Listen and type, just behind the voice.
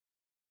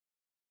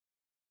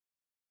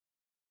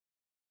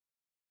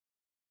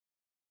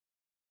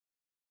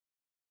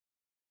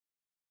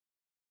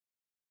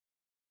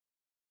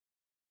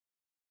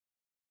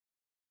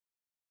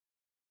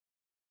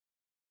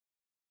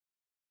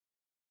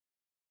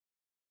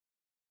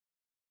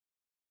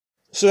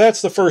So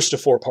that's the first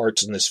of 4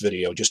 parts in this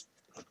video, just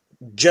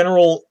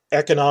general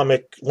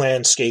economic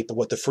landscape of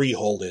what the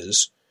freehold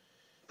is.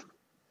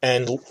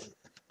 And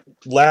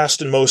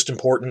last and most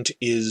important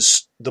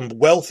is the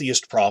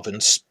wealthiest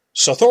province,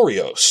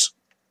 Sothoryos.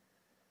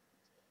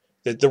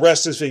 The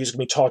rest of this video is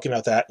going to be talking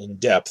about that in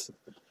depth.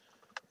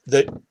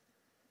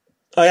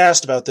 I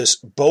asked about this.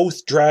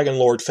 Both Dragon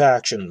Lord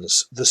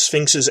factions, the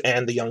Sphinxes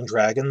and the Young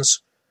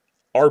Dragons,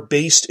 are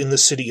based in the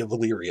city of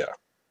Valyria.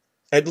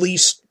 At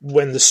least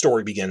when the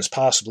story begins,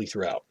 possibly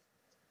throughout.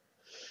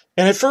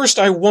 And at first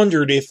I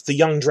wondered if the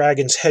Young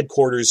Dragon's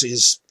headquarters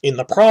is in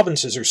the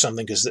provinces or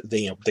something, because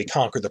they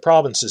conquered the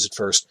provinces at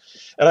first,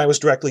 and I was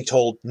directly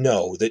told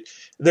no, that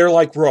they're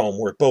like Rome,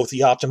 where both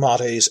the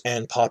Optimates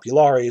and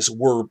Populares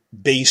were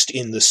based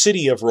in the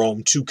city of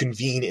Rome to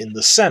convene in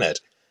the Senate.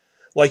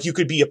 Like, you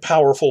could be a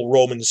powerful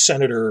Roman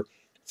senator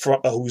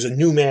who's a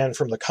new man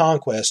from the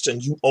conquest,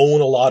 and you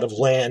own a lot of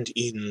land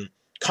in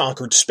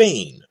conquered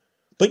Spain,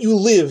 but you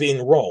live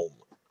in Rome.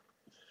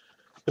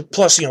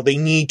 Plus, they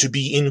need to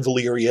be in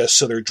Valyria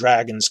so their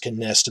dragons can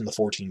nest in the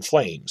 14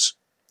 Flames.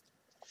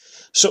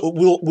 So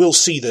we'll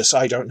see this,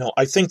 I don't know.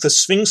 I think the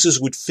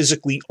Sphinxes would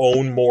physically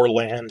own more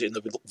land in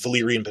the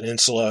Valyrian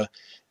Peninsula,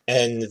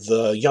 and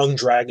the Young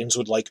Dragons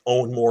would,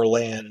 own more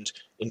land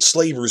in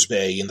Slaver's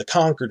Bay, in the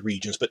conquered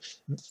regions, but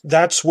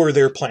that's where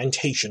their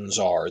plantations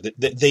are.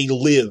 They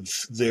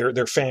live,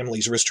 their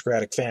families,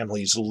 aristocratic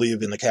families,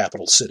 live in the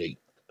capital city.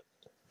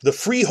 The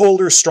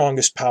freeholder's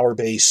strongest power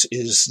base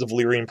is the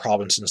Valyrian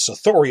province in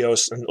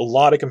Sothoryos, and a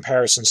lot of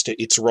comparisons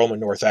to its Roman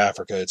North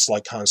Africa. It's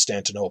like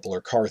Constantinople or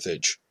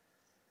Carthage.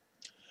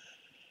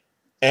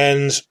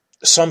 And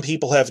some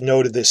people have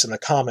noted this in the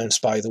comments,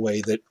 by the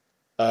way, that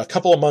a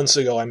couple of months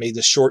ago I made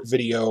this short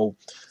video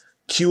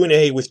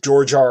Q&A with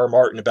George R.R.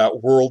 Martin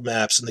about world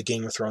maps in the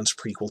Game of Thrones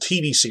prequel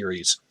TV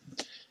series.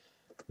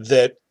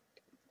 This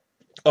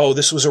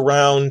was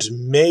around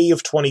May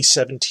of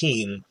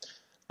 2017.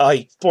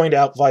 I point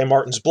out via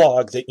Martin's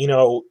blog that,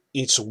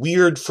 it's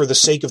weird for the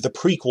sake of the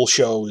prequel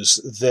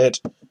shows that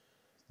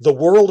the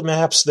world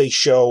maps they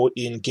show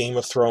in Game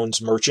of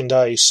Thrones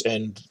merchandise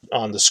and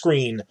on the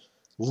screen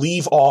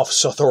leave off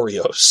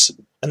Sothoryos,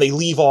 and they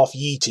leave off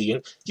Yiti.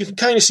 And you can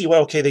kind of see,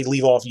 they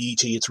leave off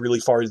Yiti, it's really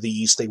far to the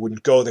east, they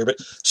wouldn't go there, but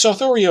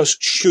Sothoryos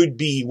should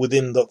be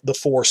within the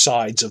 4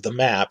 sides of the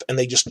map, and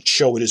they just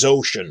show it as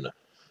ocean.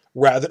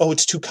 Rather,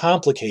 it's too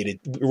complicated.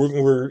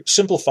 We're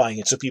simplifying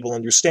it so people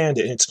understand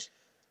it, and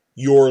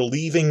you're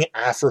leaving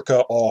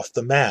Africa off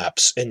the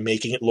maps and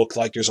making it look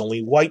like there's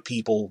only white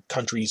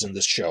countries in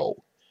this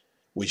show,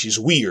 which is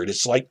weird.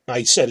 It's like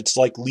I said, it's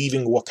like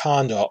leaving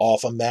Wakanda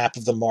off a map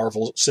of the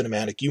Marvel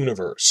Cinematic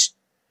Universe.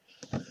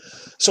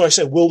 So I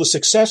said, will the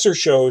successor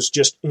shows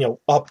just,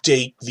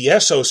 update the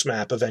Essos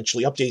map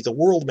eventually, update the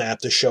world map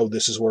to show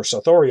this is where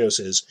Sothoryos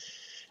is?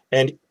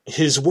 And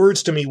his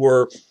words to me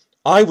were,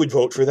 I would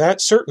vote for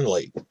that,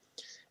 certainly.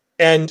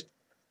 And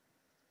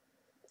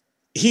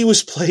he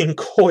was playing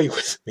coy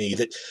with me.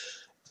 That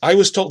I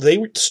was told they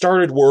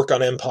started work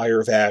on Empire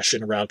of Ash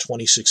in around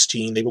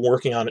 2016. They've been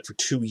working on it for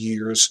 2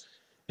 years,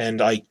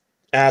 and I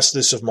asked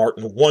this of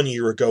Martin 1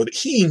 year ago, that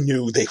he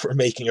knew they were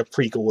making a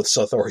prequel with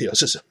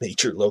Sothoryos as a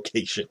major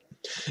location.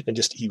 And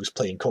he was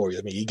playing coy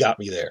with me. He got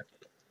me there.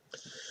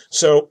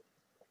 So,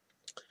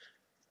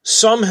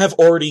 some have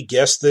already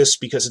guessed this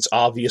because it's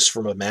obvious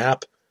from a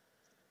map,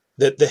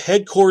 that the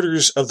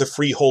headquarters of the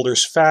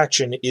Freeholders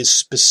faction is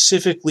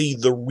specifically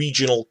the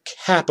regional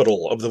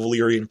capital of the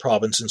Valyrian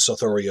province in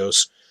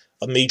Sothoryos,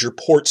 a major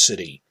port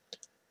city,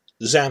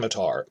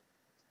 Zamatar.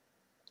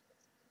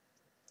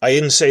 I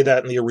didn't say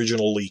that in the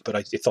original leak, but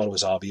I thought it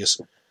was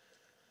obvious.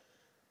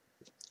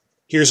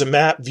 Here's a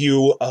map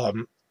view.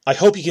 I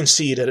hope you can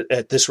see it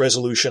at this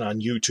resolution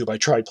on YouTube. I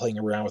tried playing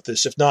around with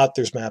this. If not,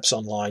 there's maps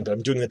online, but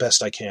I'm doing the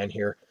best I can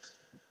here.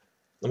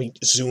 Let me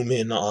zoom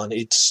in on it.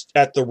 It's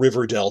at the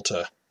river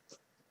delta.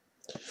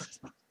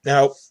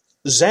 Now,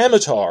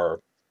 Zamatar,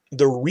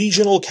 the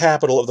regional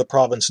capital of the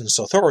province in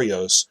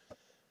Sothoryos,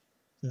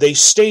 they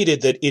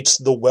stated that it's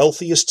the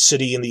wealthiest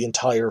city in the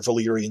entire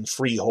Valyrian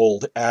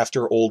freehold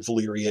after Old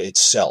Valyria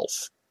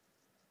itself.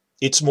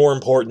 It's more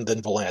important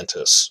than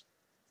Volantis.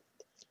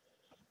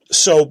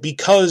 So,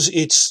 because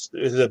it's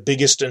the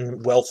biggest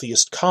and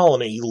wealthiest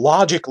colony,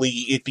 logically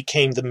it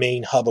became the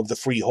main hub of the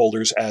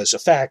Freeholders as a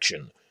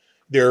faction.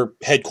 Their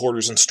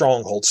headquarters and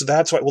strongholds. So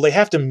that's why, they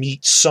have to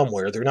meet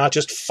somewhere. They're not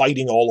just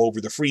fighting all over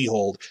the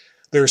freehold.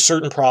 There are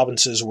certain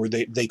provinces where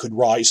they could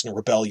rise in a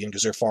rebellion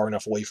because they're far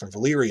enough away from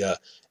Valyria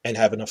and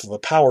have enough of a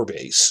power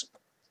base.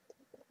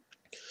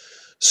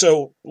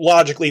 So,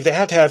 logically, they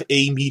have to have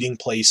a meeting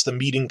place. The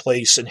meeting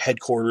place and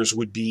headquarters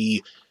would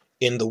be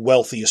in the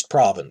wealthiest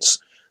province.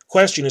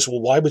 Question is,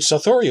 why would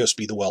Sothoryos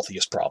be the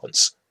wealthiest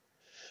province?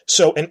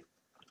 So, and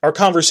our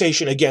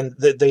conversation, again,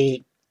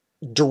 they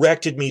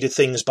directed me to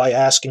things by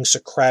asking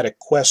Socratic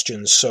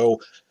questions,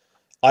 so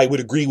I would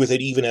agree with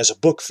it even as a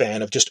book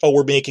fan of just,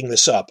 we're making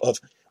this up, of,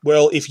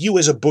 if you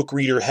as a book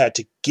reader had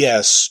to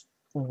guess,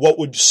 what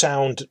would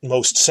sound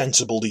most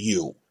sensible to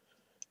you?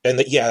 And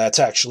that's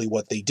actually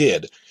what they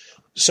did.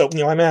 So,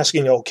 I'm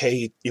asking,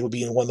 okay, it would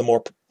be in one of the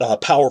more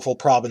powerful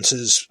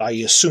provinces. I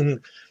assume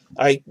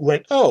I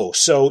went, oh,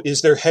 so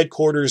is their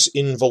headquarters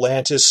in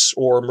Volantis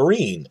or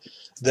Marine?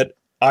 That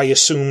I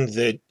assumed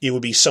that it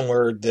would be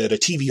somewhere that a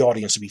TV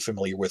audience would be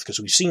familiar with, because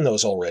we've seen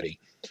those already.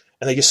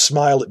 And they just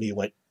smiled at me and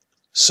went,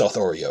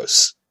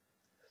 Sothoryos.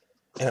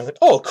 And I went,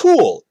 oh,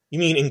 cool. You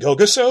mean in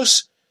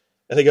Gogosos?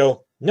 And they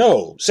go,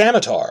 no,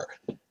 Zamatar.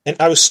 And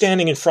I was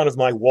standing in front of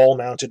my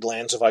wall-mounted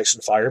Lands of Ice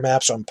and Fire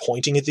map, so I'm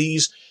pointing at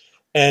these.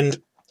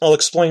 And I'll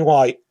explain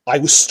why. I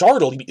was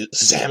startled.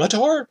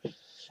 Zamatar?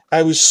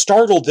 I was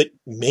startled that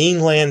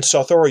mainland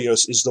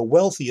Sothoryos is the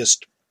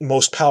wealthiest,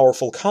 most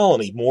powerful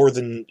colony, more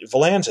than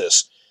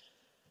Volantis.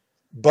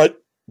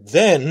 But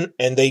then,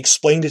 and they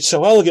explained it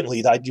so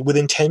elegantly that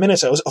within 10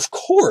 minutes I was, of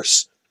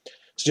course.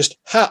 It's just,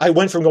 I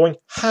went from going,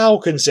 how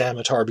can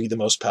Zamatar be the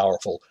most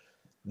powerful?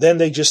 Then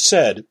they just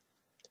said,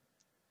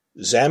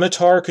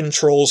 Zamatar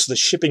controls the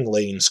shipping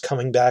lanes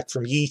coming back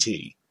from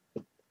Yeti.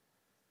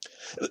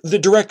 The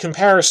direct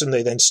comparison,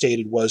 they then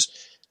stated, was,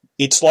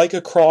 it's like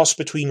a cross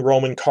between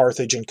Roman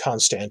Carthage and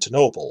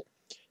Constantinople.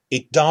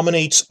 It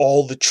dominates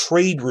all the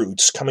trade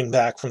routes coming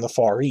back from the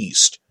Far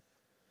East.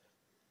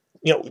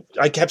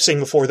 I kept saying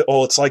before that,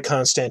 it's like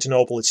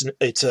Constantinople,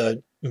 it's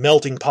a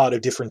melting pot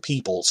of different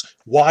peoples.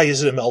 Why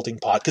is it a melting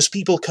pot? Because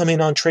people come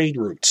in on trade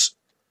routes.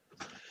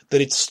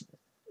 That it's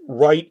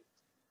right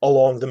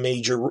along the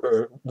major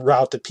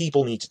route that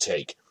people need to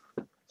take.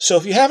 So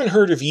if you haven't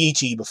heard of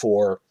Yeti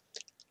before,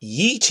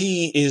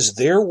 Yeti is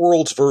their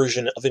world's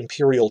version of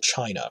Imperial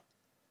China.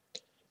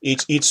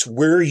 It's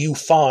where you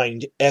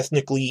find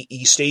ethnically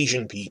East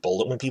Asian people.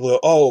 That when people go,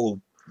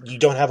 oh, you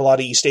don't have a lot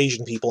of East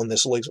Asian people in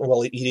this,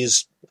 well, it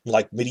is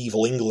like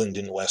medieval England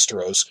in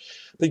Westeros.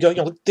 But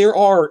there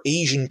are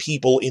Asian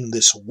people in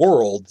this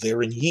world.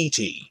 They're in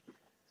Yeti.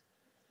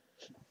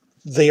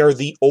 They are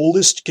the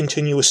oldest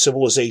continuous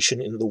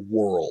civilization in the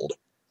world,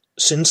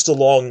 since the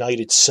Long Night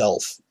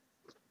itself,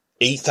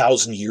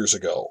 8,000 years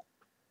ago.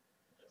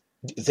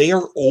 They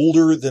are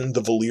older than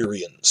the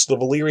Valyrians. The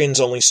Valyrians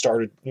only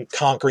started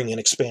conquering and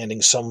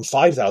expanding some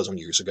 5,000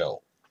 years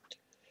ago.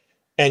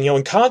 And,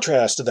 in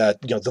contrast to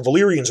that, the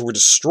Valyrians were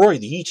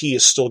destroyed. The ET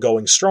is still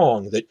going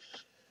strong. That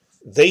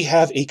they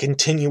have a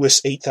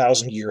continuous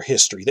 8,000-year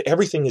history. That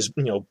everything is,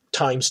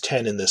 times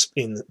 10 in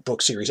the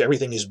book series.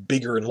 Everything is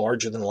bigger and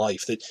larger than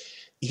life. That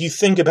if you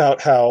think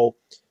about how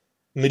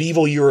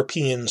medieval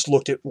Europeans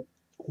looked at,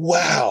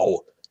 wow,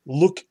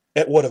 look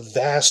at what a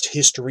vast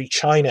history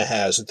China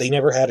has. That they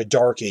never had a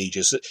Dark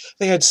Ages. That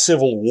they had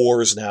civil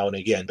wars now and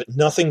again, but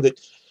nothing that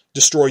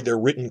destroyed their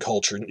written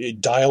culture.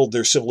 It dialed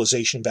their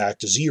civilization back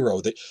to zero.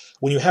 That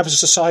when you have a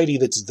society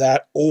that's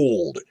that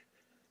old,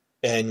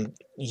 and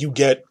you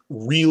get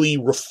really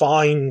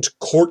refined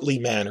courtly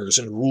manners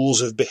and rules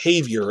of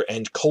behavior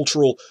and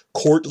cultural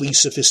courtly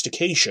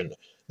sophistication,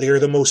 they are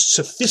the most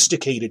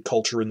sophisticated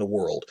culture in the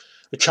world,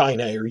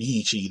 China or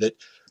Yeti. That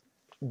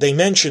they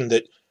mentioned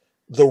that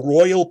the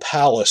royal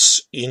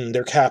palace in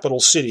their capital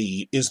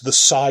city is the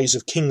size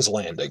of King's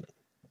Landing.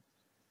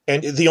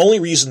 And the only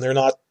reason they're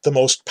not the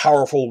most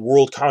powerful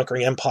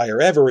world-conquering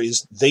empire ever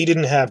is they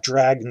didn't have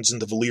dragons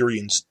and the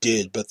Valyrians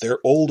did, but they're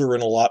older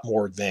and a lot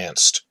more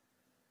advanced.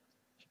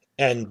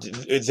 And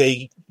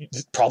they,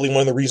 probably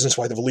one of the reasons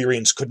why the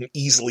Valyrians couldn't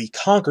easily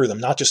conquer them,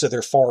 not just that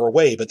they're far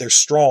away, but they're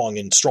strong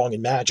in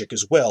magic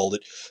as well.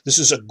 That this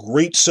is a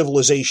great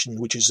civilization,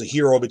 which is the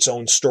hero of its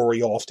own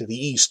story off to the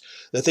east,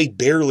 that they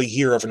barely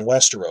hear of in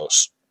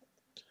Westeros.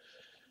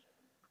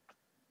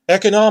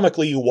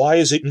 Economically, why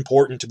is it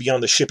important to be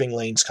on the shipping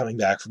lanes coming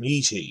back from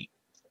Yeti?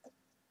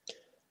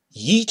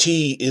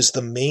 Yeti is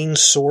the main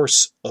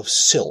source of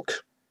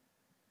silk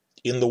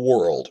in the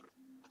world.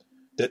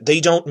 That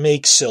they don't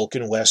make silk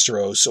in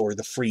Westeros or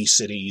the Free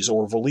Cities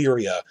or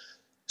Valyria.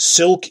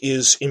 Silk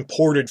is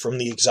imported from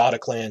the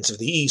exotic lands of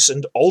the East,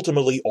 and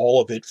ultimately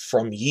all of it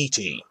from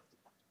Yeti.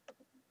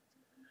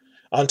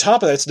 On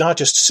top of that, it's not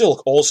just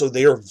silk, also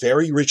they are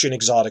very rich in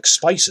exotic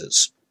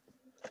spices.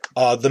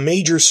 The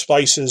major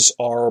spices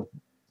are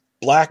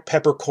black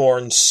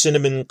peppercorn,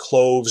 cinnamon,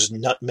 cloves,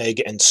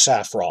 nutmeg, and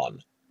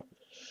saffron.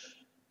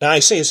 Now, I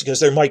say this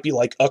because there might be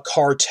like a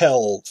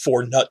cartel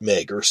for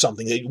nutmeg or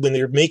something. When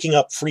they're making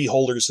up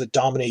freeholders that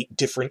dominate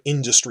different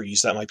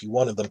industries, that might be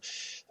one of them.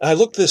 And I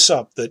looked this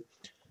up, that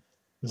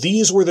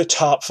these were the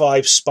top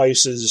 5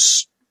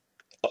 spices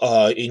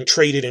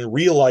traded in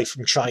real life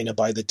from China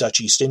by the Dutch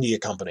East India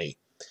Company.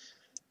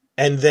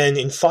 And then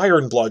in Fire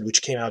and Blood,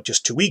 which came out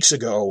just 2 weeks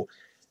ago,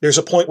 there's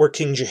a point where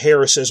King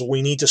Jaehaerys says, well,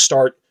 we need to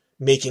start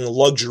making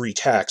luxury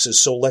taxes,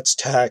 so let's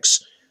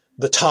tax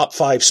the top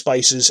 5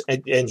 spices,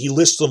 and he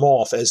lists them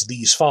off as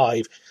these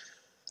 5,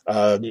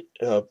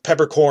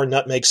 peppercorn,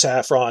 nutmeg,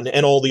 saffron,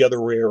 and all the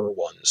other rarer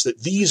ones.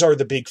 That these are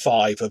the big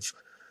 5 of,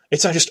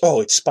 it's not just,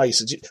 it's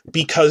spices,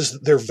 because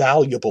they're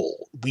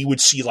valuable. We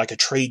would see like a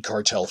trade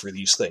cartel for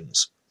these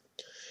things.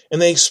 And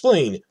they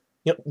explain,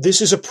 this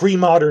is a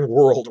pre-modern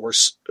world where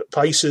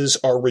spices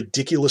are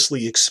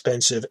ridiculously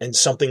expensive and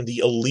something the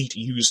elite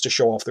use to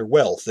show off their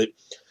wealth. That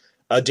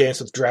Dance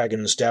with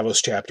Dragons,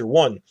 Davos Chapter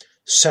 1,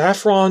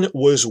 Saffron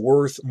was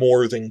worth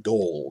more than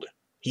gold.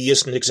 He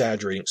isn't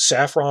exaggerating.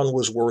 Saffron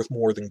was worth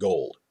more than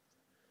gold.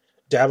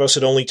 Davos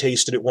had only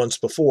tasted it once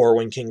before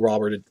when King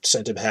Robert had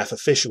sent him half a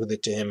fish with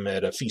it to him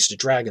at a feast at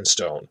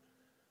Dragonstone.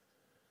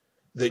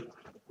 The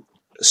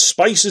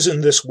spices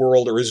in this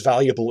world are as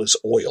valuable as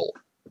oil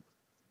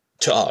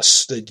to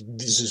us.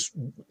 This is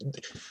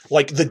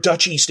like the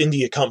Dutch East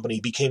India Company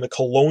became a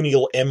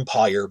colonial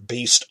empire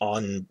based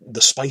on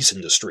the spice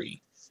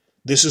industry.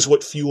 This is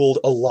what fueled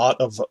a lot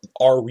of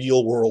our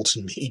real world's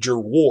major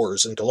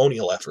wars and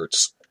colonial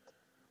efforts.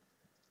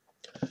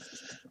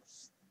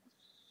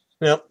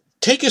 Now,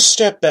 take a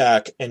step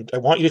back, and I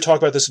want you to talk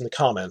about this in the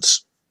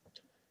comments.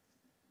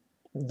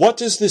 What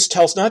does this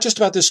tell us, not just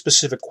about this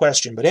specific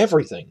question, but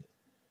everything?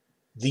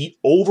 The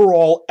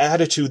overall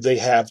attitude they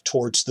have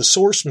towards the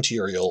source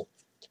material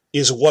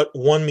is what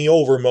won me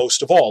over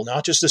most of all.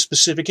 Not just the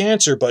specific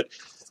answer, but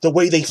the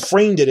way they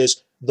framed it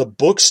is, the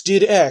books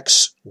did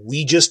X,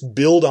 we just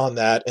build on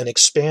that and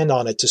expand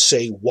on it to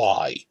say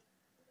Y.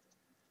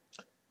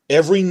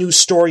 Every new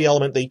story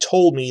element they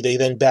told me, they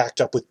then backed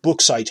up with book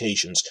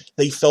citations.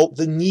 They felt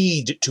the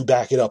need to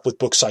back it up with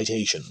book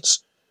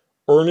citations,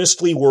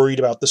 earnestly worried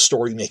about the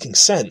story making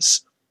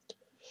sense.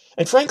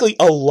 And frankly,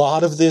 a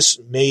lot of this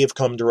may have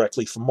come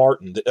directly from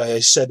Martin. I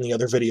said in the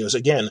other videos,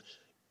 again,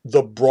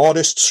 the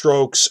broadest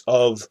strokes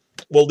of,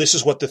 well, this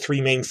is what the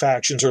three main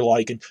factions are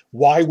like, and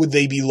why would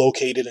they be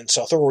located in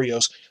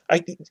Sothoryos?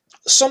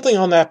 Something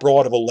on that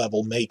broad of a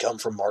level may come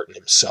from Martin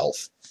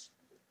himself.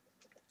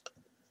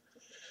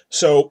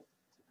 So,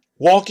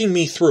 walking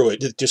me through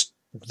it,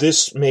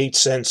 this made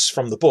sense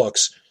from the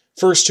books.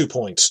 First 2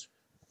 points.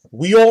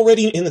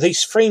 They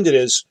framed it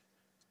as,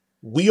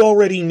 we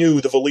already knew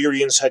the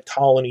Valyrians had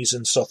colonies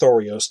in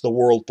Sothoryos. The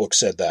World Book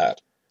said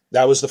that.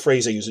 That was the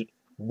phrase they used.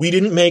 We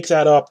didn't make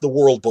that up. The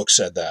World Book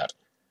said that.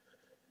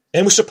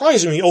 And it was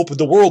surprising when we opened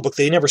the World Book.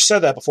 They never said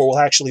that before. Well,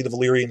 actually, the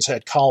Valyrians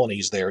had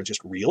colonies there.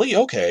 Just, really?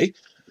 Okay.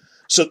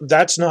 So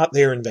that's not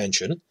their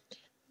invention.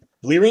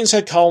 Valyrians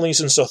had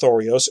colonies in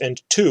Sothoryos,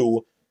 and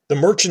 2, the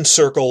merchant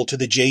circle to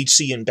the Jade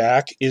Sea and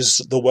back is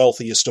the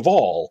wealthiest of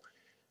all,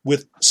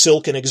 with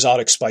silk and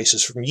exotic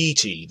spices from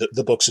Yiti.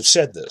 The books have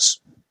said this.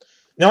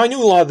 Now, I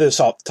knew a lot of this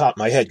off the top of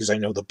my head because I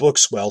know the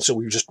books well, so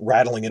we were just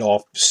rattling it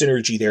off,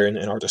 synergy there in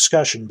our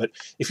discussion. But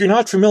if you're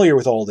not familiar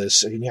with all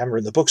this, and you haven't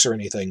read the books or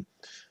anything,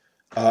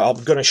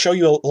 I'm going to show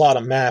you a lot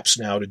of maps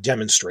now to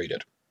demonstrate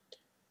it.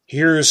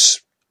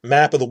 Here's a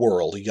map of the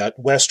world. You got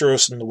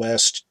Westeros in the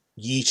west,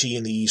 Yiti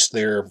in the east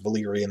there,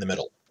 Valyria in the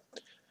middle.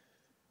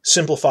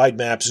 Simplified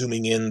map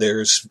zooming in,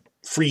 there's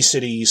Free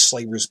Cities,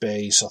 Slaver's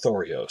Bay,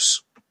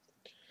 Sothoryos.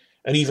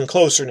 And even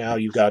closer now,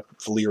 you've got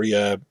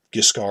Valyria,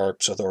 Giscard,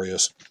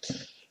 Sothoryos.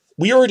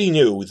 We already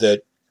knew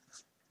that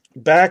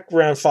back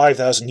around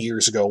 5,000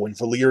 years ago, when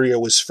Valyria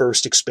was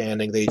first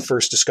expanding, they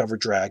first discovered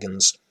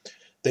dragons.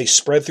 They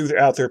spread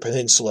throughout their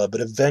peninsula,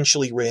 but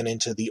eventually ran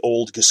into the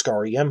old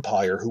Giscari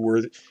Empire, who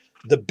were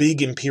the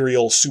big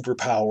imperial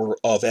superpower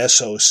of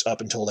Essos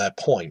up until that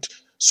point,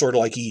 sort of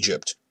like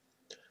Egypt.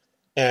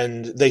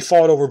 And they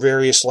fought over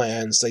various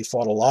lands. They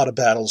fought a lot of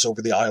battles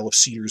over the Isle of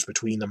Cedars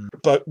between them.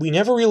 But we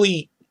never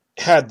really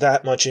had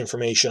that much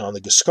information on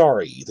the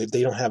Giscari.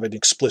 They don't have an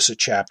explicit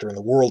chapter in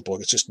the World Book.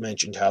 It's just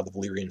mentioned how the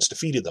Valyrians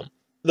defeated them.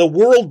 The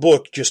World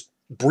Book just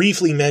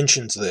briefly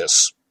mentions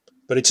this,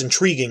 but it's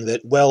intriguing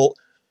that, well,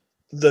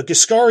 the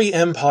Giscari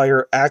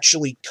Empire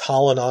actually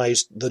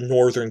colonized the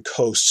northern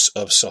coasts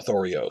of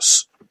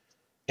Sothoryos,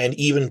 and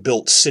even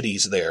built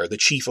cities there, the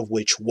chief of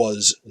which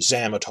was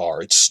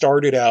Zamatar. It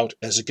started out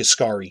as a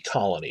Giscari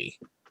colony.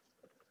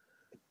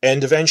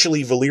 And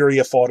eventually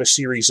Valyria fought a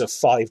series of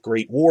 5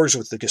 great wars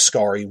with the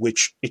Giscari,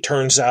 which, it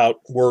turns out,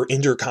 were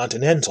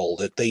intercontinental,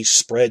 that they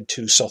spread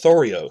to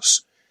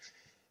Sothoryos.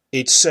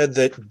 It's said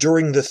that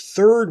during the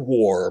Third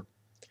War,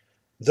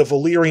 the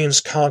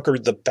Valyrians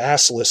conquered the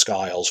Basilisk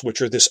Isles,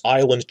 which are this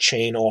island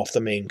chain off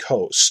the main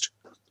coast.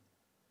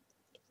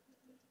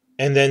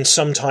 And then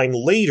sometime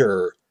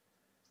later,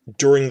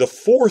 during the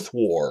Fourth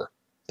War,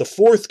 the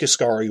Fourth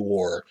Giscari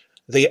War,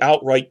 they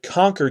outright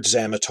conquered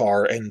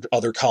Zamatar and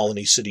other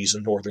colony cities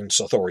in northern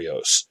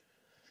Sothoryos.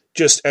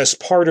 Just as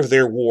part of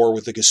their war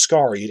with the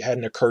Giscari, it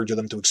hadn't occurred to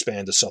them to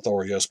expand to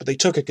Sothoryos, but they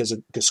took it because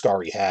the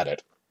Giscari had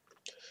it.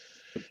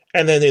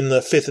 And then in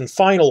the Fifth and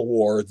Final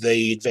War,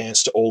 they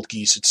advanced to Old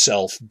Geese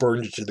itself,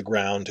 burned it to the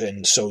ground,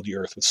 and sowed the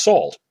earth with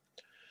salt.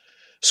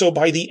 So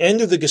by the end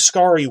of the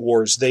Giscari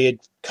Wars, they had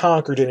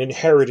conquered and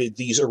inherited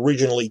these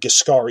originally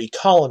Giscari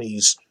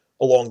colonies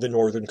along the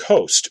northern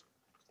coast.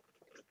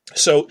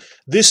 So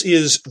this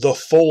is the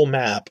full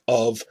map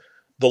of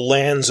the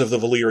lands of the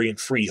Valyrian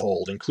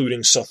freehold,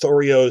 including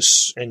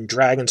Sothoryos and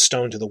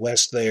Dragonstone to the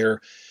west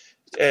there,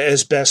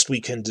 as best we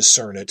can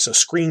discern it. So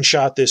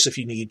screenshot this if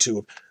you need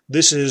to.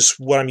 This is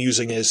what I'm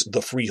using as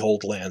the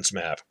freehold lands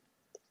map.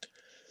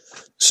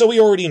 So we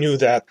already knew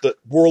that. The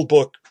World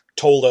Book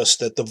told us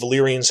that the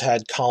Valyrians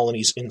had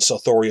colonies in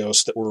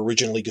Sothoryos that were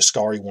originally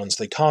Giscari ones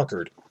they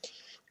conquered.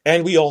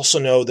 And we also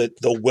know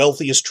that the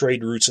wealthiest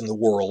trade routes in the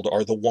world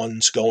are the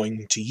ones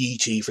going to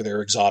Yiti for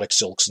their exotic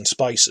silks and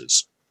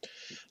spices.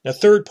 Now,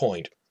 third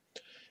point.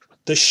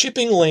 The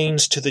shipping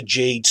lanes to the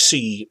Jade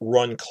Sea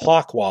run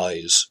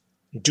clockwise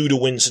due to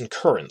winds and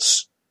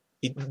currents.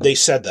 They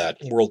said that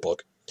in World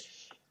Book.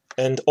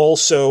 And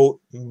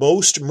also,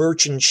 most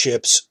merchant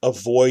ships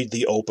avoid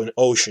the open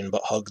ocean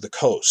but hug the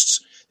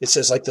coasts. It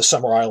says, like, the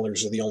Summer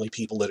Islanders are the only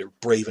people that are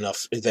brave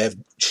enough, they have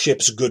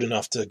ships good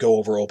enough to go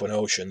over open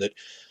ocean, that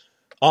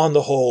on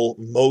the whole,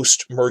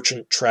 most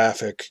merchant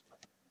traffic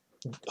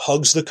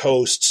hugs the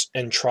coasts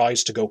and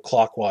tries to go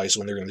clockwise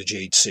when they're in the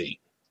Jade Sea.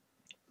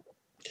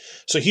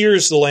 So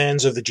here's the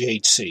lands of the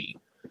Jade Sea.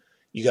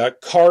 You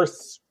got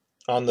Karth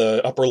on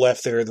the upper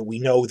left there, that we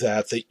know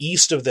that. The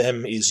east of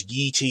them is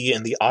Yiti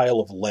and the Isle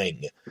of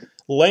Leng.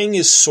 Leng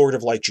is sort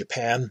of like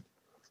Japan,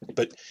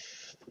 but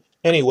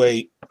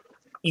anyway,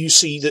 you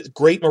see that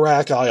Great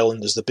Merak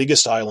Island is the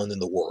biggest island in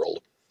the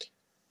world,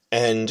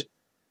 and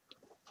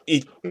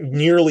it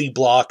nearly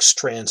blocks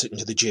transit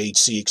into the Jade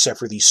Sea except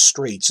for these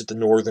straits at the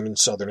northern and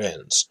southern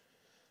ends.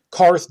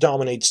 Karth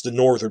dominates the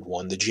northern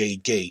one, the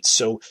Jade Gates,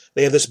 so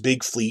they have this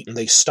big fleet and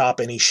they stop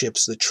any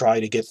ships that try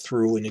to get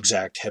through and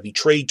exact heavy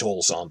trade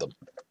tolls on them.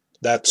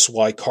 That's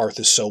why Karth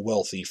is so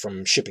wealthy,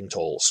 from shipping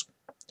tolls.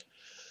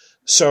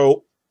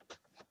 So,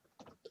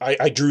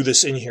 I drew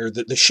this in here,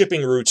 that the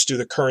shipping routes due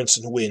to currents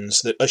and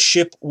winds, that a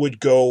ship would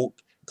go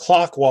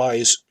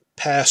clockwise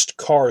past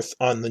Karth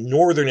on the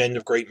northern end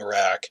of Great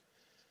Merak,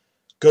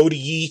 go to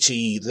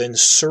Yiti, then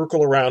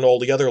circle around all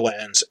the other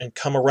lands, and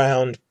come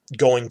around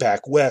going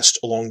back west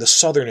along the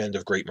southern end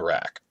of Great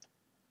Merak.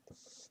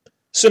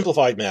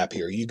 Simplified map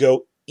here. You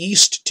go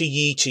east to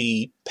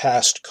Yiti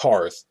past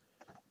Karth,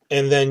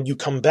 and then you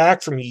come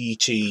back from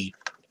Yiti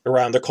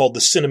around, they're called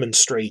the Cinnamon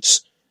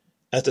Straits,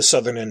 at the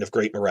southern end of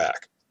Great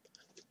Merak.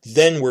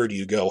 Then where do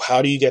you go?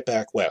 How do you get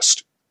back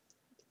west?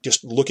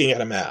 Just looking at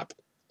a map.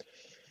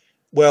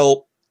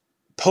 Well,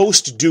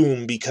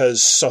 post-Doom,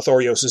 because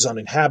Sothoryos is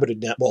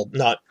uninhabited now, well,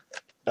 not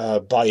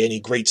by any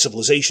great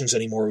civilizations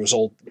anymore, it was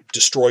all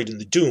destroyed in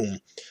the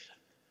Doom,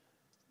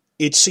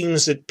 it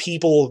seems that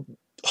people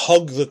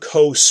hug the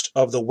coast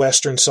of the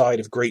western side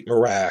of Great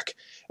Merak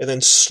and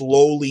then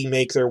slowly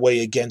make their way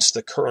against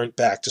the current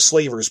back to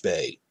Slaver's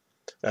Bay.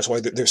 That's why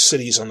there's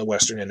cities on the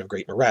western end of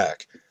Great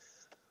Merak.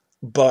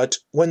 But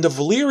when the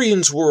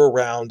Valyrians were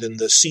around and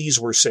the seas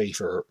were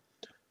safer,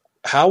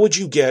 how would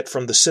you get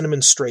from the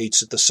Cinnamon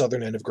Straits at the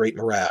southern end of Great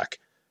Merak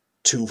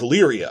to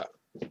Valyria?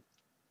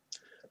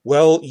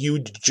 Well,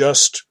 you'd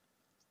just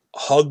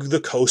hug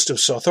the coast of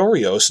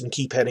Sothoryos and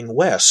keep heading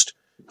west,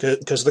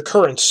 because the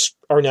currents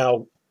are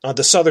now, on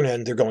the southern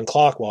end, they're going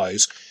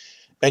clockwise,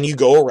 and you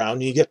go around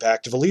and you get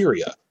back to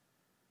Valyria.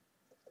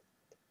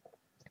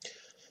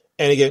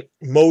 And again,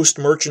 most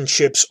merchant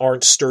ships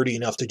aren't sturdy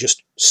enough to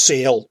just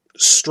sail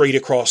straight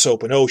across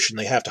open ocean.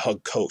 They have to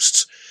hug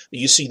coasts.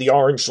 You see the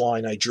orange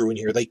line I drew in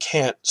here. They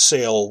can't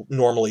sail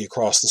normally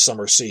across the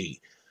Summer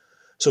Sea.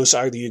 So it's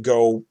either you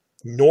go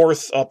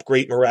north up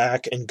Great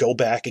Merak and go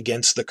back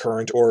against the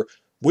current, or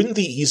wouldn't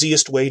the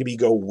easiest way to be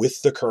go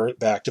with the current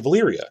back to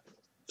Valyria?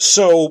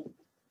 So,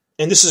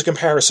 and this is a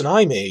comparison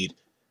I made,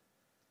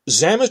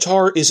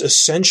 Zamatar is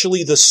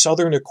essentially the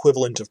southern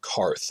equivalent of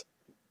Karth.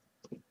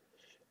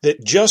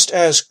 That just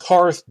as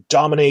Karth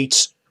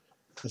dominates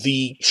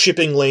the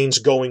shipping lanes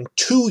going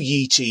to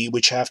Yiti,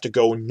 which have to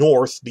go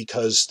north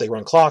because they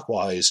run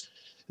clockwise,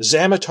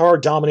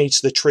 Zamatar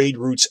dominates the trade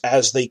routes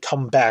as they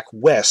come back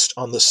west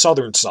on the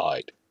southern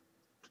side.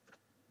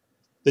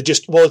 That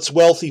just, well, it's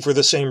wealthy for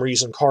the same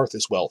reason Karth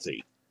is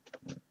wealthy.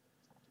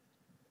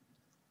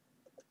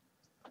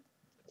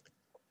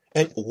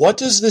 And what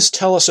does this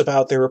tell us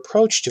about their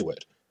approach to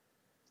it?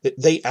 That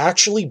they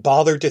actually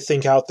bothered to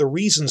think out the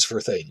reasons for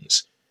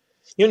things.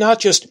 You're not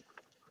just,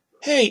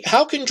 hey,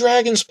 how can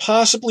dragons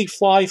possibly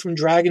fly from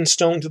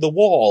Dragonstone to the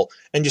Wall?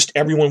 And just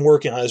everyone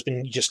working on it has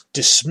been just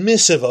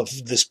dismissive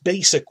of this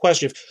basic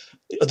question.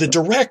 The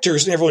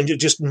directors and everyone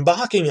just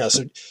mocking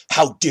us.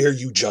 How dare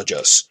you judge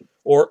us?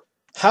 Or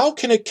how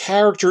can a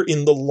character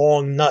in The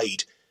Long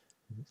Night,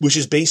 which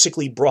is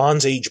basically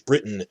Bronze Age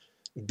Britain,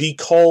 be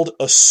called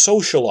a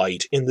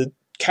socialite in the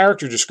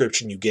character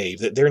description you gave?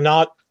 That they're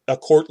not a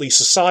courtly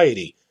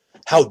society.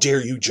 How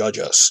dare you judge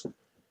us?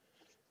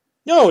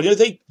 No,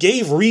 they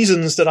gave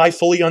reasons that I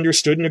fully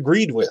understood and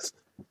agreed with.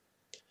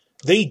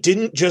 They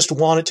didn't just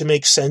want it to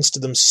make sense to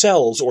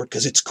themselves or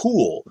because it's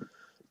cool,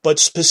 but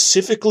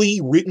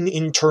specifically written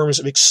in terms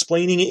of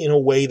explaining it in a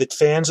way that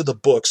fans of the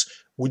books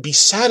would be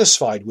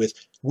satisfied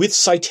with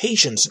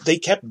citations. They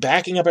kept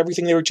backing up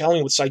everything they were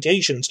telling with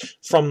citations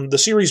from the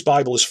series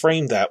Bible is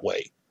framed that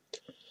way.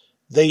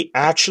 They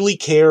actually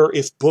care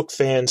if book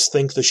fans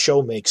think the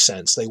show makes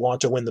sense. They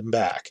want to win them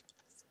back.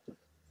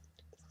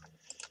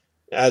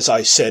 As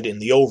I said in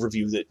the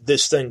overview, that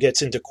this then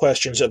gets into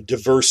questions of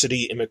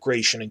diversity,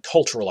 immigration, and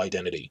cultural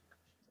identity.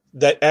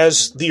 That,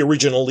 as the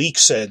original leak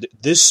said,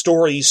 this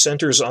story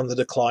centers on the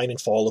decline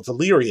and fall of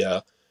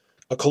Valyria,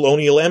 a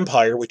colonial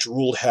empire which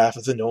ruled half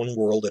of the known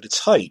world at its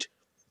height.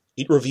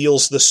 It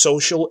reveals the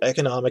social,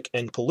 economic,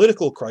 and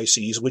political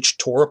crises which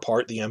tore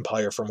apart the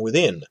empire from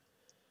within.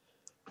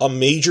 A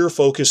major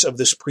focus of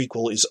this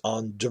prequel is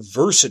on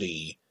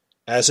diversity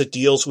as it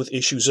deals with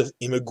issues of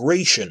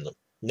immigration,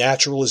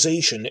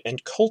 naturalization,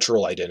 and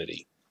cultural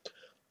identity,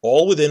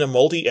 all within a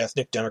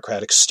multi-ethnic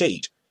democratic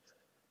state.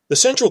 The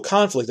central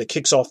conflict that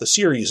kicks off the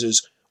series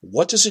is,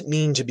 what does it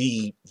mean to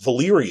be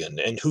Valyrian,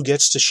 and who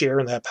gets to share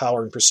in that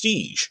power and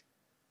prestige?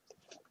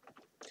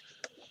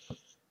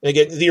 And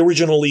again, the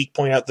original leak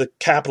point out the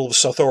capital of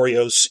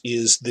Sothoryos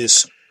is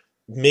this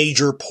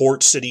major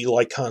port city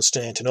like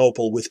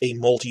Constantinople with a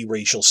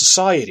multiracial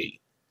society.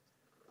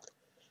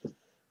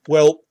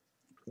 Well,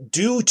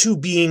 due to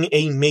being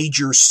a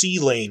major sea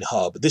lane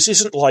hub, this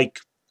isn't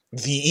like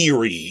the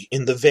Erie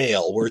in the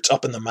Vale, where it's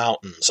up in the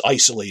mountains,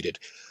 isolated.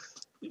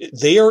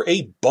 They are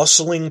a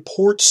bustling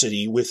port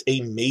city with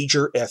a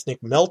major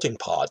ethnic melting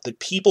pot that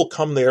people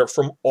come there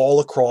from all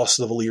across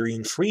the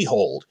Valyrian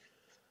freehold,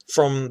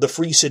 from the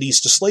Free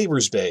Cities to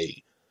Slaver's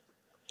Bay.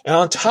 And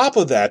on top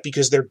of that,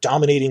 because they're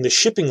dominating the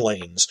shipping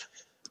lanes,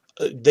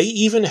 they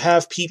even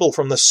have people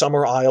from the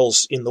Summer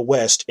Isles in the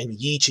west and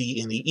Yeti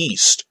in the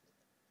east.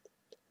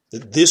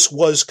 This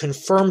was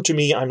confirmed to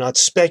me, I'm not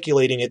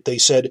speculating it. They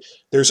said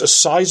there's a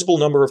sizable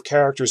number of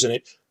characters in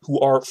it who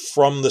are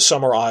from the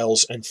Summer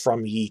Isles and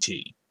from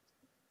Yeti.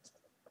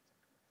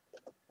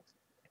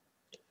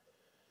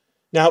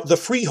 Now, the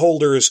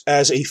Freeholders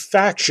as a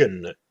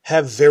faction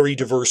have very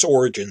diverse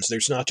origins.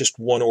 There's not just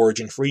one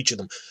origin for each of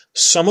them.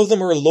 Some of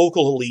them are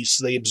local elites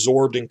they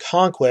absorbed in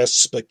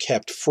conquests but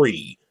kept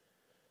free.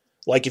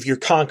 Like if you're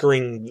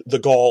conquering the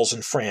Gauls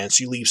in France,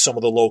 you leave some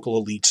of the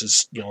local elites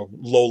as,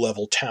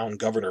 low-level town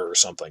governor or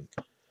something.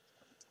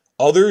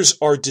 Others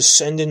are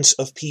descendants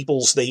of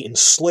peoples they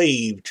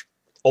enslaved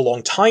a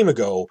long time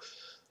ago,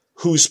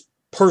 whose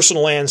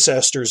personal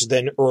ancestors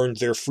then earned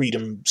their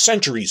freedom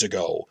centuries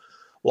ago.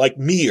 Like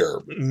Mir.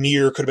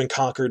 Mir could have been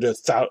conquered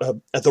at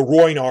the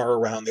Rhoynar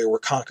around there, were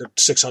conquered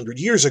 600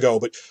 years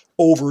ago, but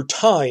over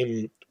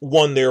time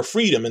won their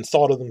freedom and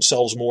thought of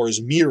themselves more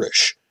as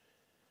Mirish.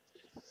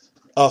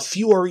 A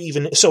few are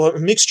even, so a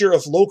mixture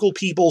of local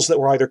peoples that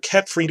were either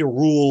kept free to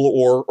rule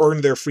or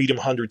earned their freedom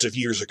hundreds of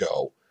years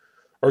ago,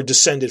 are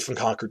descended from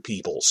conquered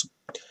peoples.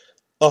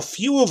 A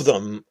few of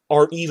them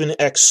are even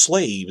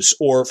ex-slaves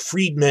or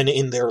freedmen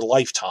in their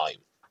lifetime.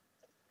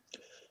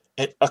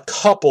 And a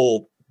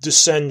couple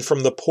descend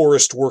from the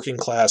poorest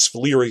working-class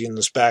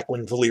Valyrians back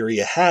when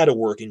Valyria had a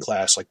working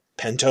class, like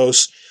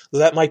Pentos.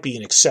 That might be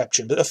an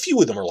exception, but a few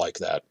of them are like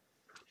that.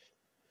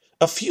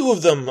 A few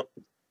of them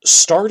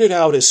started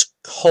out as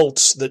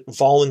cults that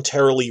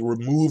voluntarily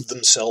removed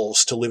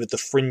themselves to live at the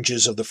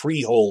fringes of the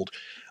freehold,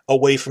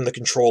 away from the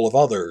control of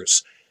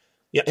others.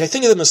 Yeah, I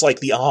think of them as like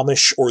the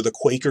Amish or the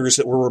Quakers,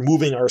 that we're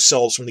removing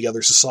ourselves from the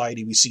other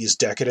society we see as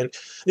decadent.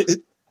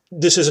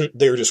 This isn't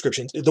their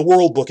description. The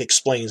World Book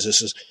explains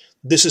this as,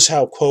 this is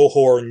how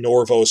Quohor,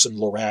 Norvos, and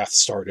Lorath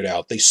started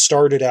out. They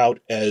started out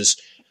as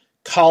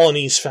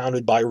colonies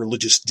founded by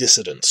religious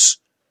dissidents.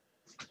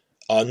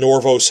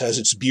 Norvos has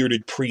its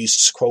bearded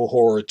priests,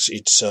 Quohor,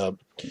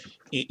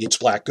 its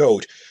black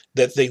goat,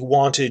 that they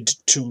wanted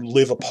to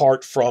live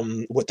apart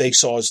from what they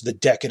saw as the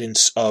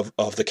decadence of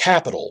the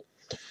capital.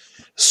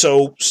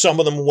 So some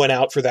of them went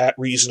out for that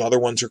reason. Other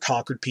ones are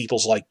conquered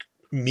peoples like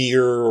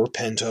Mir or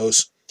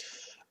Pentos.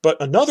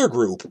 But another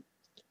group,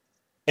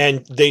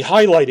 and they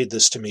highlighted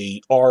this to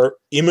me, are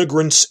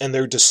immigrants and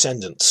their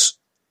descendants.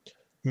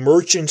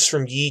 Merchants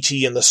from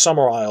Yeti and the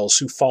Summer Isles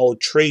who followed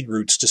trade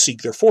routes to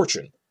seek their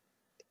fortune.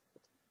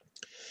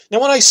 Now,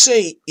 when I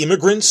say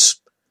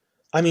immigrants,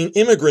 I mean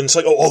immigrants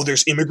like,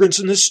 there's immigrants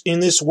in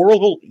this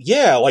world? Well,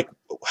 yeah, like,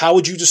 how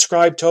would you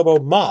describe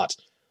Tobo Mott,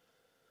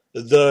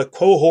 the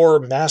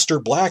Quohor master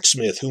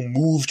blacksmith who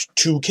moved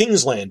to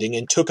King's Landing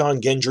and took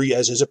on Gendry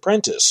as his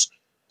apprentice?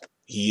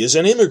 He is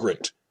an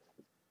immigrant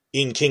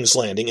in King's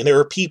Landing, and there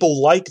are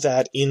people like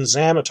that in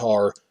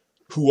Zamatar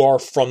who are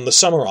from the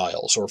Summer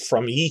Isles or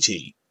from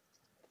Yeti.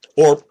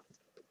 Or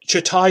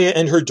Chitaya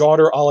and her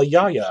daughter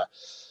Alayaya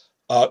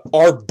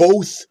are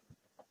both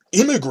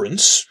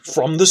immigrants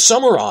from the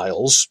Summer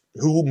Isles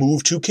who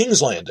moved to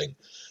King's Landing.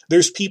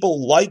 There's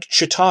people like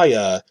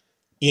Chitaya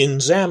in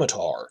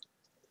Zamatar.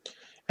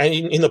 And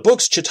in the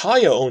books,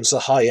 Chitaya owns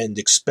the high-end,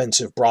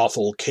 expensive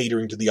brothel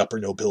catering to the upper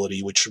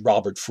nobility, which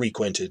Robert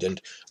frequented, and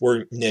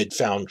where Ned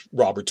found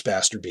Robert's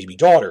bastard baby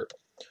daughter.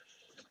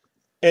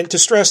 And to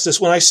stress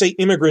this, when I say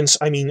immigrants,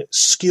 I mean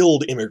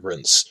skilled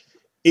immigrants.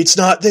 It's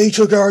not, they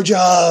took our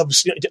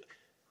jobs.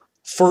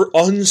 For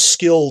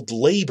unskilled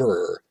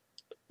labor,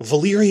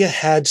 Valyria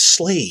had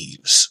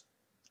slaves.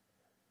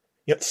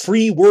 Yet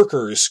free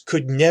workers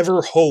could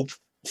never hope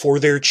for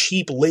their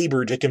cheap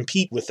labor to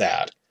compete with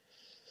that.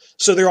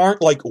 So there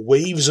aren't like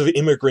waves of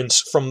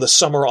immigrants from the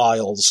Summer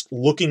Isles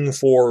looking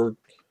for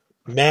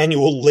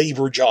manual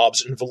labor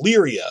jobs in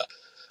Valyria.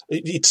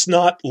 It's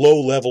not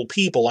low-level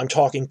people. I'm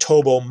talking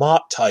Tobo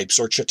Mott types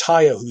or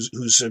Chitaya,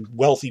 who's a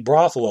wealthy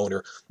brothel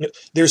owner.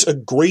 There's a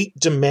great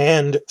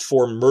demand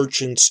for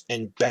merchants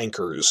and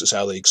bankers, is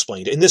how they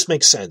explained it. And this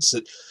makes sense,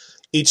 that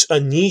it's a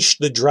niche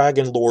the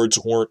Dragon Lords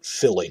weren't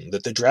filling,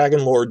 that the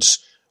Dragon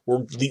Lords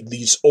were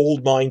these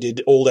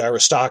old-minded, old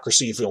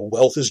aristocracy of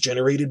wealth is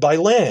generated by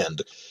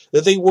land,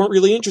 that they weren't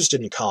really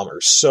interested in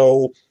commerce.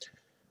 So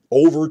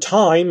over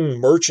time,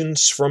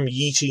 merchants from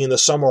Yiti and the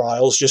Summer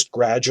Isles just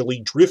gradually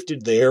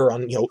drifted there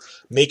on,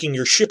 making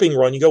your shipping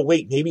run. You go,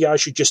 wait, maybe I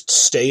should just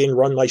stay and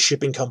run my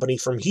shipping company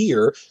from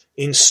here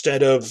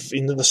instead of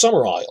in the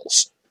Summer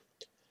Isles.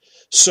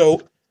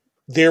 So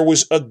there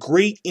was a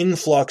great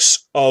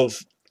influx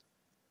of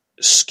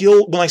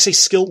skilled, when I say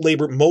skilled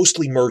labor,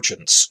 mostly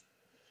merchants.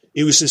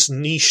 It was this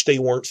niche they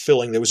weren't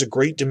filling. There was a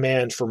great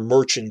demand for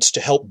merchants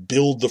to help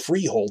build the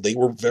freehold. They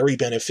were very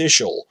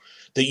beneficial.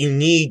 That you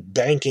need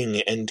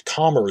banking and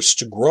commerce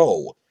to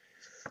grow.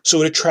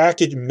 So it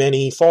attracted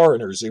many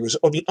foreigners. There was,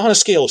 on a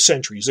scale of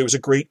centuries, there was a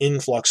great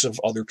influx of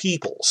other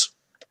peoples.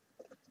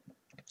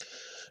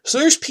 So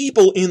there's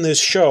people in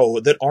this show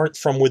that aren't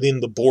from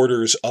within the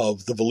borders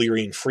of the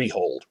Valyrian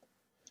freehold.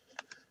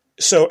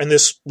 So, and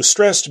this was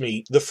stressed to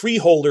me, the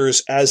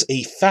freeholders as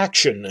a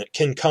faction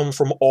can come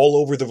from all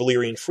over the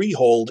Valyrian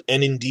freehold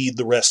and indeed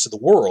the rest of the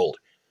world.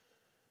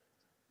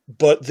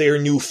 But their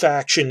new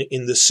faction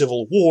in the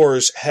civil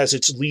wars has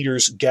its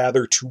leaders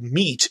gather to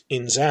meet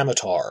in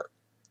Zamatar.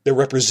 Their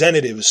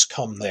representatives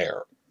come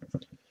there.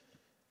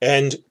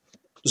 And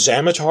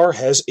Zamatar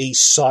has a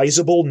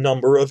sizable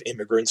number of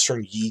immigrants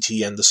from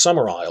Yiti and the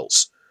Summer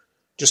Isles,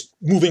 just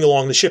moving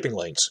along the shipping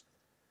lanes.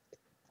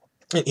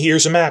 And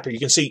here's a map here. You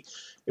can see,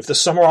 if the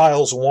Summer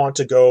Isles want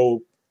to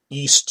go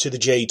east to the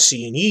Jade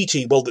Sea and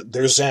Yiti, well,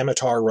 there's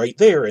Zamatar right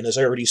there. And as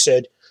I already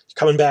said,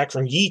 coming back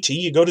from Yiti,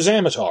 you go to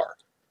Zamatar.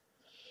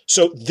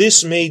 So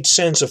this made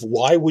sense of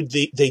why would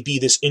they be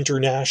this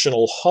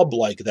international hub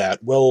like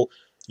that? Well,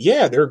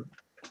 yeah, they're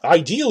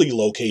ideally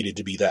located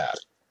to be that.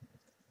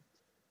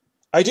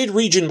 I did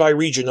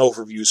region-by-region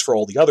overviews for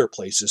all the other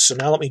places, so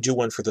now let me do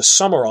one for the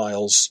Summer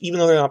Isles, even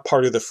though they're not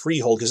part of the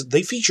freehold, because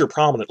they feature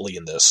prominently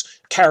in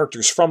this.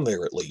 Characters from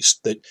there, at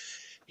least.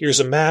 Here's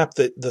a map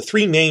that the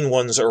three main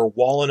ones are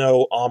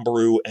Wallano,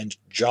 Ombaru, and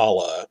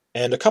Jala,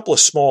 and a couple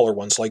of smaller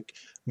ones, like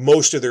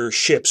most of their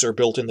ships are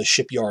built in the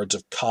shipyards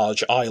of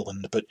Kaj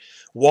Island, but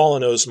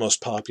Wallano's the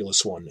most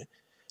populous one.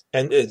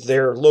 And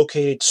they're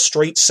located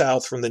straight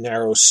south from the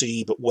Narrow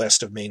Sea, but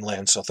west of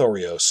mainland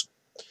Sothoryos.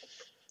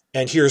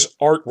 And here's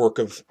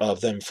artwork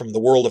of them from the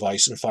world of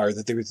Ice and Fire,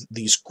 that there's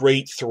these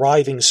great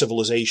thriving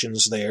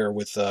civilizations there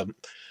with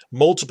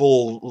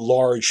multiple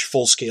large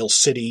full-scale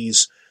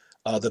cities.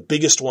 The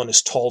biggest one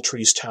is Tall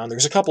Trees Town.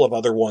 There's a couple of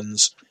other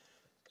ones.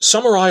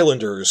 Summer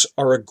Islanders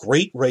are a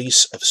great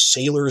race of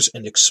sailors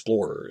and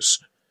explorers,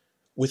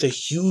 with a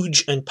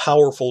huge and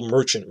powerful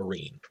merchant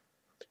marine,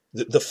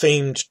 the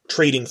famed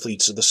trading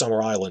fleets of the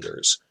Summer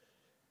Islanders.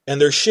 And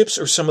their ships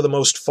are some of the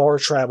most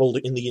far-traveled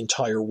in the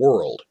entire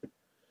world.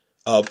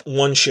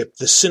 One ship,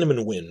 the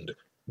Cinnamon Wind,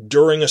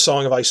 during A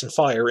Song of Ice and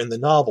Fire in the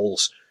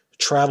novels,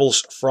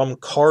 travels from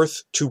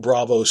Karth to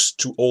Braavos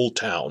to Old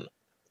Town.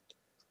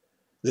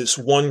 This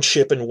one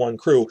ship and one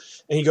crew.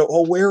 And you go,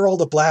 oh, where are all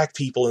the black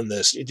people in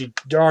this?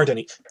 There aren't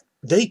any.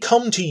 They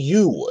come to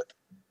you.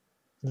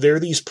 They're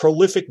these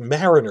prolific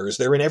mariners.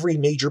 They're in every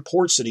major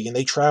port city, and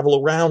they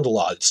travel around a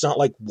lot. It's not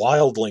like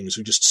wildlings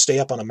who just stay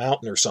up on a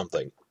mountain or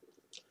something.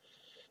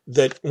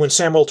 That when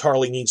Samuel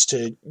Tarly needs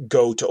to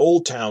go to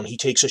Old Town, he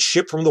takes a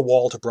ship from the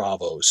Wall to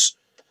Braavos,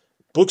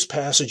 books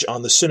passage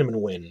on the Cinnamon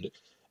Wind,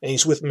 and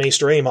he's with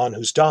Maester Aemon,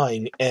 who's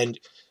dying, and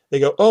they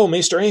go, oh,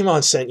 Maester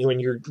Aemon sent you,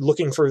 and you're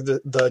looking for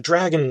the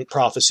dragon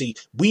prophecy.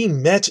 We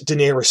met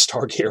Daenerys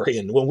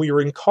Targaryen when we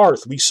were in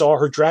Karth. We saw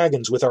her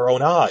dragons with our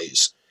own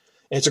eyes.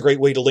 And it's a great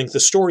way to link the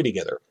story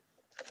together.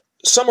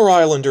 Summer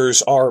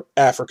Islanders are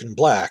African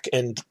black,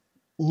 and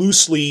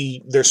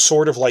loosely, they're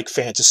sort of like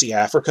Fantasy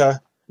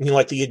Africa. I mean,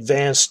 like the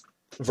advanced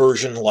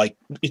version, like,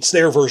 it's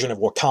their version of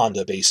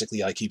Wakanda,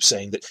 basically, I keep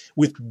saying, that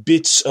with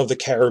bits of the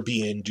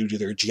Caribbean due to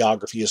their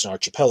geography as an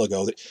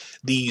archipelago, that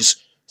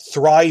these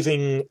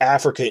thriving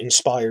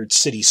Africa-inspired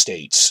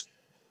city-states,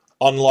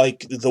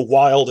 unlike the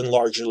wild and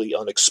largely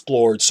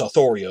unexplored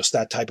Sothoryos,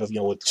 that type of,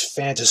 it's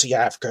fantasy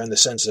Africa in the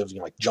sense of,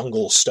 like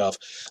jungle stuff.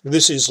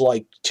 This is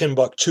like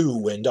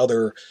Timbuktu and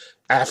other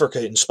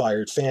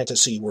Africa-inspired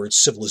fantasy where it's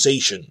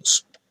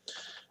civilizations.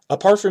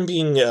 Apart from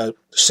being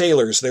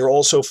sailors, they're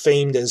also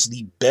famed as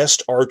the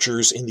best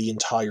archers in the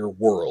entire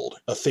world.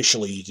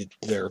 Officially,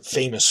 they're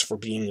famous for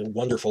being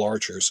wonderful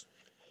archers.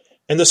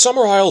 And the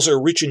Summer Isles are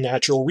rich in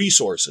natural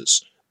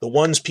resources, the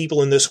ones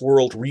people in this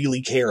world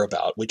really care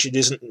about, which it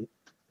isn't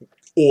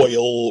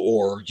oil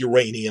or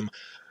uranium.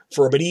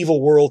 For a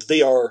medieval world,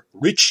 they are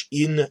rich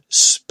in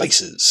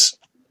spices.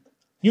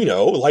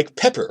 Like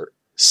pepper,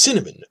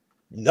 cinnamon,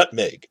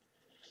 nutmeg.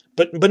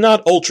 But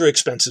not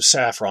ultra-expensive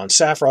saffron.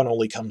 Saffron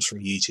only comes from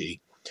Yiti.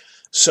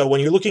 So when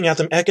you're looking at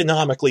them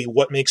economically,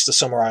 what makes the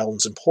Summer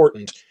Islands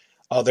important?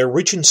 They're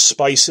rich in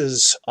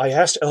spices. I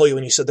asked Elio,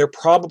 and he said they're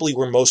probably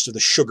where most of the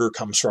sugar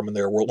comes from in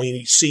their world. When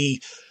you see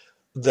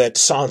that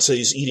Sansa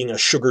is eating a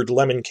sugared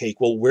lemon cake,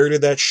 well, where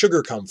did that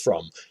sugar come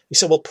from? He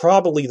said, well,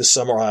 probably the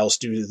Summer Isles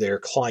due to their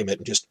climate.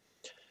 And just,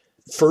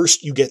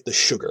 first you get the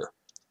sugar,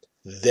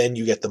 then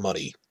you get the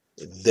money,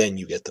 then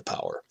you get the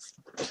power.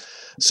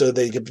 So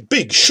they get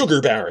big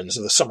sugar barons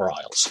of the Summer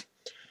Isles.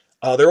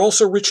 They're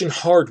also rich in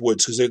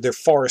hardwoods because they're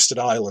forested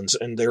islands,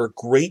 and they're a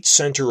great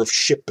center of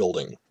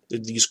shipbuilding.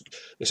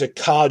 They said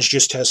Kaj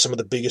just has some of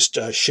the biggest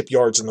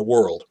shipyards in the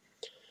world.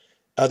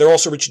 They're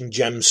also rich in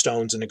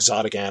gemstones and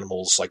exotic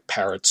animals like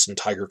parrots and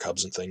tiger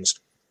cubs and things.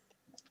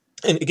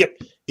 And again,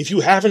 if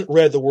you haven't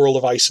read The World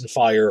of Ice and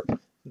Fire,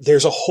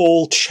 there's a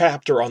whole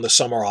chapter on the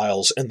Summer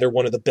Isles, and they're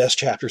one of the best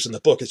chapters in the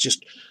book. It's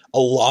just a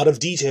lot of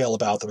detail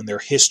about them and their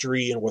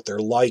history and what they're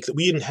like that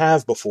we didn't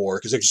have before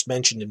because they're just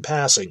mentioned in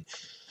passing.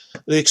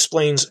 It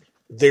explains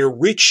they're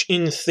rich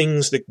in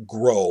things that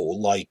grow,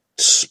 like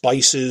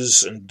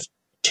spices and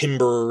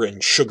timber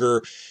and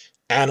sugar,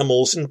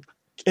 animals,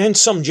 and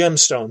some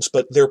gemstones,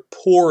 but they're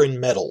poor in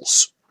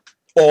metals.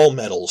 All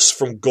metals,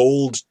 from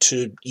gold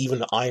to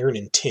even iron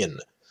and tin.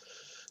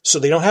 So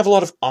they don't have a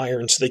lot of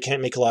iron, so they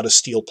can't make a lot of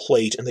steel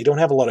plate, and they don't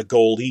have a lot of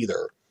gold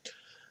either.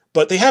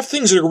 But they have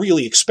things that are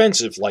really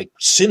expensive, like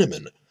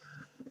cinnamon.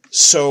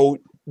 So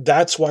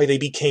that's why they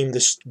became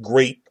this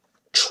great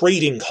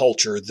trading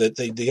culture, that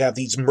they have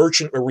these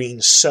merchant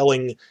marines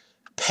selling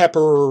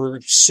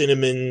pepper,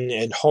 cinnamon,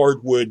 and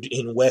hardwood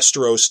in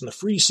Westeros and the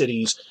Free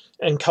Cities,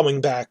 and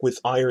coming back with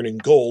iron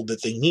and gold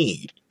that they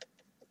need.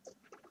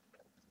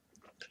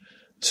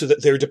 So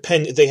that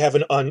they have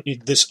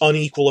this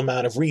unequal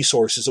amount of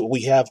resources.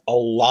 We have a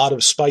lot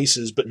of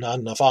spices, but not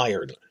enough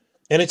iron.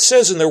 And it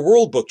says in their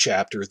World Book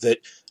chapter that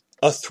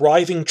a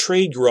thriving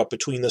trade grew up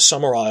between the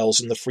Summer Isles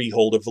and the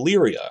freehold of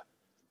Valyria.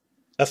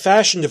 A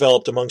fashion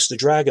developed amongst the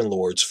Dragon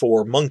Lords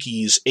for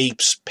monkeys,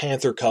 apes,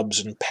 panther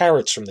cubs, and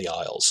parrots from the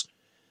Isles.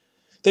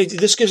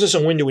 This gives us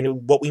a window into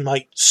what we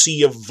might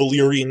see of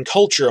Valyrian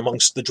culture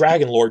amongst the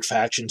Dragon Lord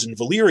factions in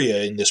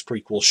Valyria in this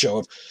prequel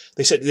show.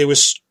 They said there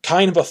was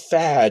kind of a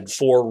fad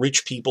for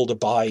rich people to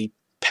buy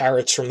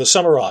parrots from the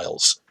Summer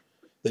Isles.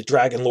 The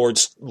Dragon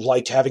Lords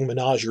liked having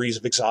menageries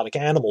of exotic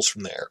animals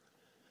from there.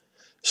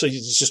 So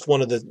it's just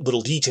one of the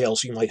little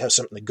details, you might have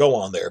something to go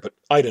on there, but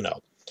I don't know.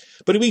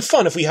 But it'd be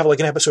fun if we have like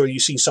an episode where you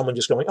see someone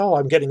just going, oh,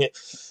 I'm getting it.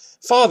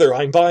 Father,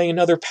 I'm buying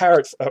another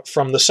parrot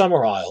from the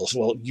Summer Isles.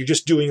 Well, you're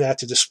just doing that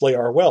to display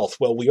our wealth.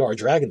 Well, we are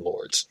Dragon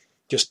Lords.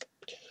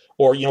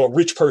 Or, a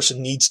rich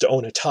person needs to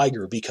own a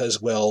tiger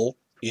because, well,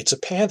 it's a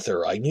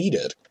panther. I need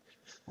it.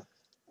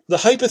 The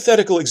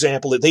hypothetical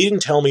example, they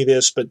didn't tell me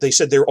this, but they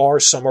said there are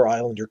Summer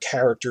Islander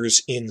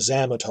characters in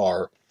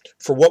Zamatar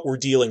for what we're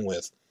dealing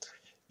with,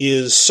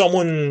 is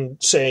someone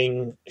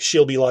saying,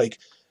 she'll be like,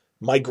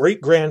 my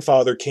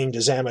great-grandfather came to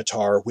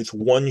Zamatar with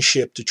one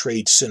ship to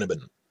trade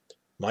cinnamon.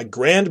 My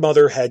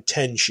grandmother had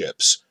 10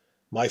 ships.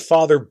 My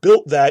father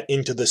built that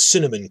into the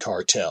Cinnamon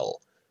Cartel,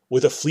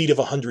 with a fleet of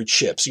 100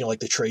 ships, like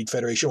the Trade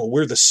Federation. Well,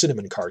 we're the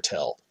Cinnamon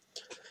Cartel.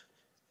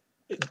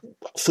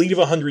 Fleet of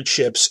 100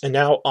 ships, and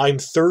now I'm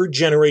third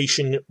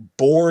generation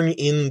born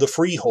in the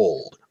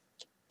Freehold.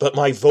 But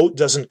my vote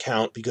doesn't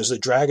count because the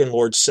Dragon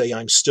Lords say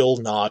I'm still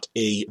not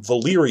a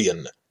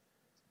Valyrian.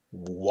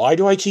 Why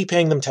do I keep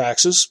paying them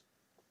taxes?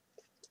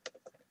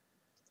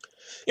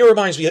 It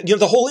reminds me,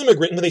 the whole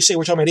immigrant, when they say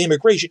we're talking about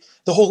immigration,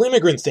 the whole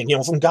immigrant thing,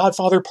 from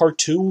Godfather Part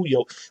 2,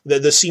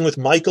 the scene with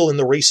Michael and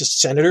the racist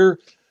senator,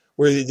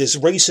 where this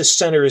racist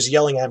senator is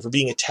yelling at him for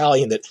being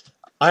Italian that,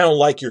 I don't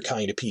like your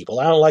kind of people.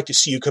 I don't like to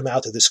see you come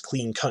out to this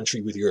clean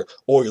country with your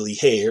oily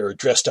hair,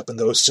 dressed up in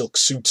those silk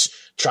suits,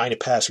 trying to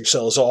pass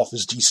yourselves off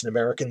as decent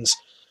Americans.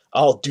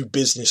 I'll do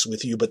business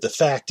with you, but the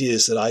fact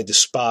is that I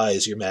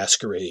despise your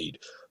masquerade,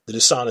 the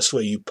dishonest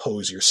way you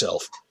pose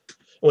yourself.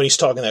 When he's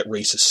talking to that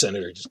racist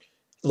senator,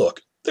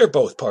 look, they're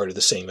both part of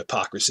the same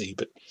hypocrisy,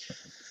 but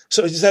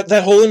so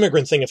that whole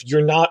immigrant thing, if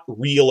you're not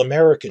real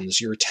Americans,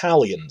 you're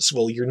Italians.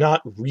 Well, you're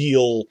not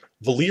real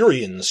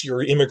Valyrians,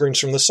 you're immigrants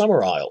from the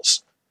Summer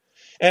Isles.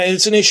 And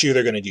it's an issue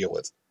they're going to deal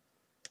with.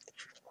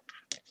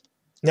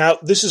 Now,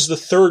 this is the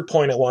third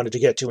point I wanted to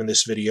get to in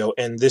this video,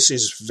 and this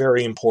is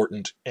very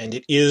important, and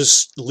it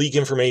is leak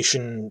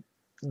information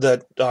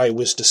that I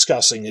was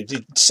discussing. It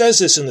says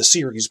this in the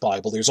series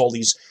Bible. There's all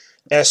these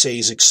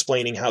essays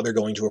explaining how they're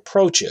going to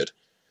approach it.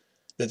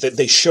 That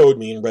they showed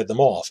me and read them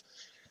off.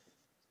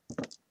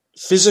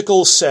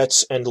 Physical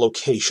sets and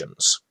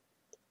locations.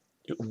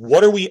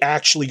 What are we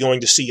actually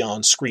going to see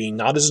on screen?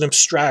 Not as an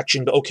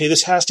abstraction, but okay,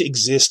 this has to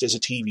exist as a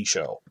TV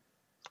show.